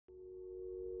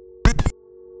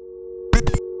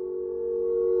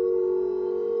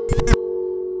Like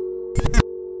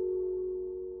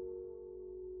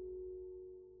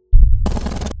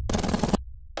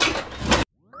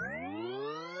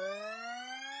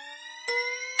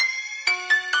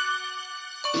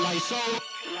so,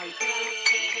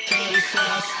 Charlie said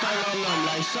I stole on them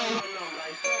like so.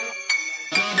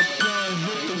 Now the plan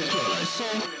with the clip like so.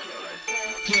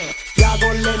 Yeah. Y'all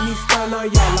gon' let me stun on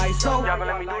y'all like so. Y'all gon'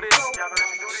 let me do this?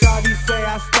 Shawty say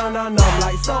I stun on them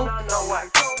like so.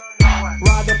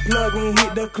 Ride the plug and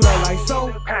hit the club like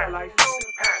so.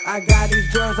 I got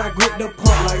these drugs, I grip the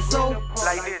pump like so.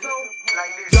 Like this.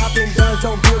 Dropping guns,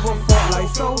 don't give a fuck like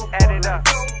so. Add it up.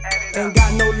 Ain't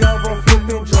got no love on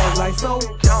flipping drugs like so.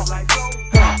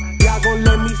 Y'all gon'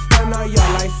 let me stun on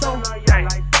y'all like so.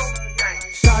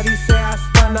 Shawty say I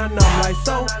stun on them like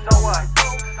so.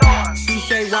 She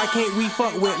say why can't we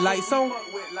fuck with like so?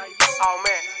 Oh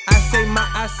man. I say my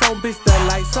eyes so bitch the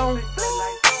lights on.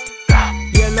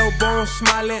 Yellow bone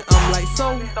smiling, I'm like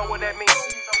so. So what that mean?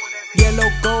 Yellow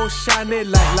gold shining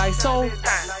like so.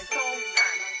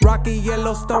 Rockin'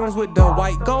 yellow stones with the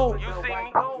white gold. You see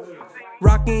me?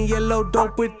 Rockin' yellow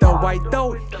dope with the white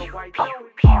dope.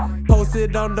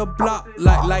 Posted on the block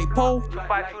like pole.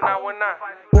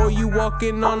 52919. Boy, you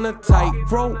walking on a tight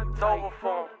rope. Double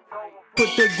form. Put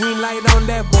the green light on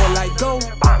that boy like go.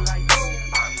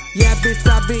 Yeah, bitch,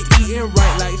 I been eating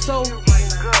right like so.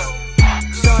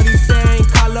 Shorty say I ain't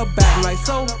call her back like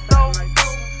so.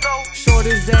 Short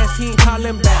his ass, he ain't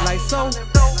callin' back like so.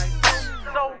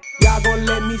 Y'all gon'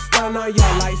 let me stun on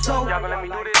y'all like so. Y'all gon' let me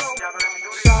do this?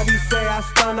 Shawty say I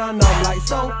stun on them like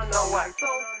so.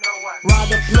 Ride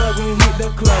the plug and hit the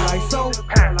club like so.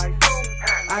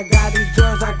 I got these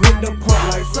drugs, I grip the pump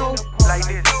like so. Like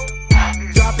this.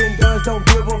 Dropping guns, don't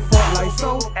give a fuck like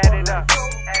so. Add it up.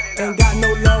 Ain't got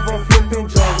no love on flipping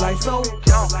drugs like so.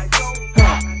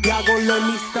 Y'all gon' let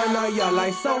me stun on y'all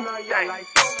like so.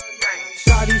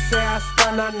 Shawty say I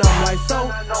stun on them like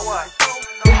so.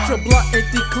 Hit your block,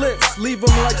 empty clips, leave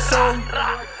them like so.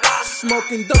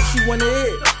 Smoking dope, she wanna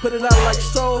hit, put it out like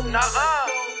so.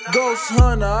 Ghost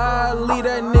hunter, I leave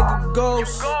that nigga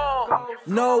ghost.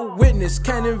 No witness,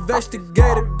 can't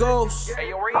investigate a ghost.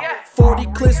 40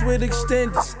 clips with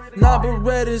extenders, 9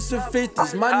 Berettas and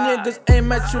 50s. My niggas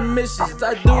aim at your missions.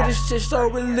 I do this shit so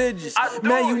religious.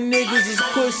 Man, you niggas is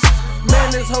pussies.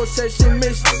 Man, this whole said she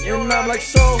missed it, and I'm like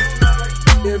so.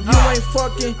 If you ain't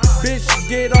fucking, bitch,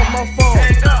 get off my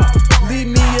phone. Leave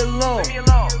me alone.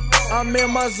 I'm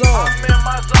in my zone.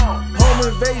 Home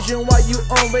invasion while you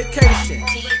on vacation.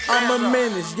 I'm a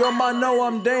menace. Your mom know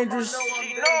I'm dangerous.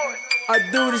 I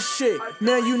do this shit,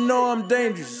 man, you know I'm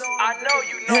dangerous.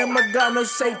 Hammer got no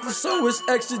safety, so it's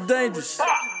extra dangerous.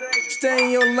 Stay in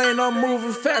your lane, I'm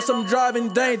moving fast, I'm driving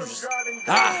dangerous.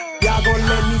 Y'all gon'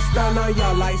 let me stun on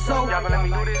y'all like so. Y'all gon' let me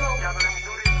do this?